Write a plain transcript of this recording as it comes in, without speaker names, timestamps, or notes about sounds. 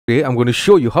Today I'm going to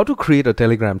show you how to create a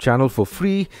Telegram channel for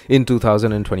free in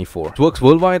 2024. It works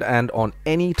worldwide and on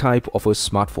any type of a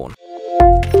smartphone.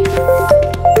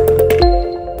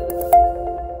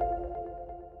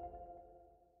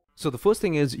 So the first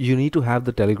thing is you need to have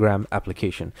the Telegram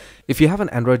application. If you have an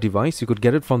Android device, you could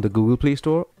get it from the Google Play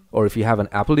Store, or if you have an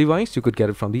Apple device, you could get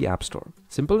it from the App Store.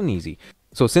 Simple and easy.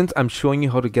 So since I'm showing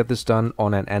you how to get this done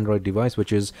on an Android device,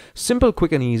 which is simple,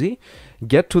 quick and easy,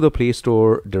 get to the Play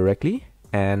Store directly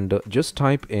and just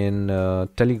type in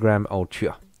Telegram out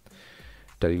here.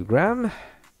 Telegram,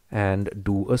 and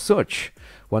do a search.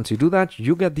 Once you do that,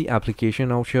 you get the application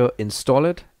out here, install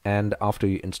it, and after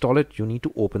you install it, you need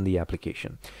to open the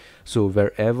application. So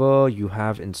wherever you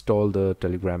have installed the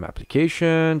Telegram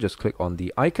application, just click on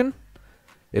the icon.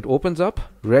 It opens up.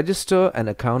 Register an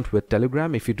account with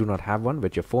Telegram if you do not have one,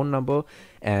 with your phone number,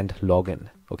 and log in.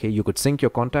 Okay, you could sync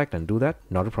your contact and do that,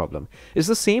 not a problem. It's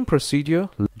the same procedure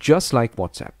just like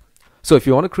WhatsApp. So if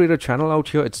you want to create a channel out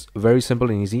here, it's very simple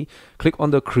and easy. Click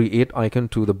on the create icon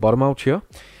to the bottom out here,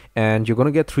 and you're going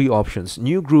to get three options: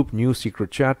 new group, new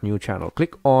secret chat, new channel.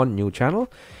 Click on new channel,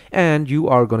 and you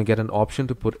are going to get an option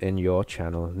to put in your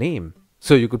channel name.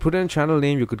 So you could put in channel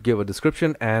name, you could give a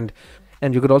description, and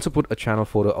you could also put a channel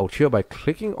photo out here by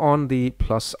clicking on the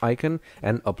plus icon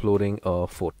and uploading a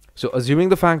photo. So assuming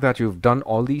the fact that you've done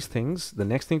all these things, the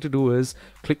next thing to do is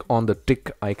click on the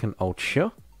tick icon out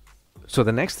here. So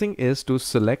the next thing is to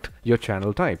select your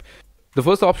channel type. The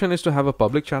first option is to have a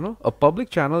public channel. A public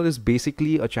channel is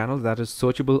basically a channel that is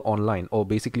searchable online, or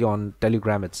basically on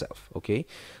Telegram itself. Okay,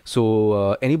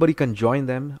 so anybody can join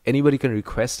them, anybody can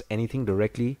request anything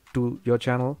directly to your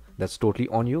channel. That's totally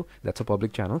on you. That's a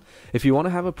public channel. If you want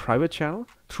to have a private channel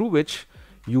through which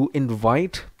you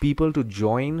invite people to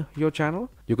join your channel,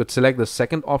 you could select the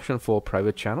second option for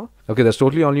private channel. Okay, that's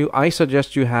totally on you. I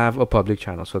suggest you have a public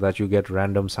channel so that you get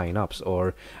random sign-ups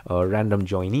or random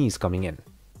joinees coming in.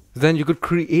 Then you could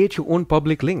create your own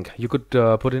public link. You could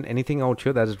put in anything out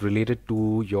here that is related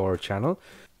to your channel.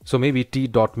 So maybe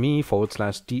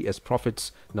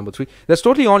t.me/tsprofits number 3. That's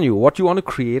totally on you. What you want to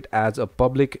create as a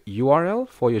public URL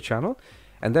for your channel.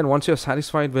 And then once you're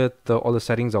satisfied with all the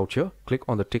settings out here, click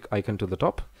on the tick icon to the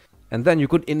top. And then you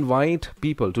could invite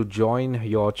people to join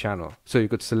your channel. So you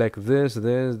could select this.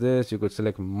 You could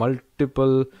select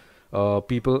multiple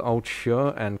people out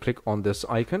here and click on this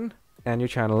icon. And your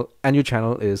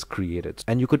channel is created,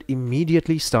 and you could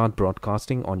immediately start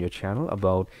broadcasting on your channel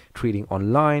about trading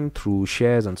online through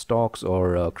shares and stocks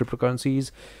or cryptocurrencies,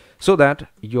 so that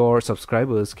your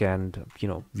subscribers can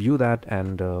view that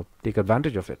and take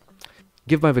advantage of it.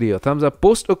 Give my video a thumbs up,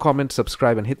 post a comment,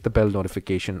 subscribe, and hit the bell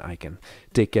notification icon.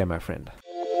 Take care, my friend.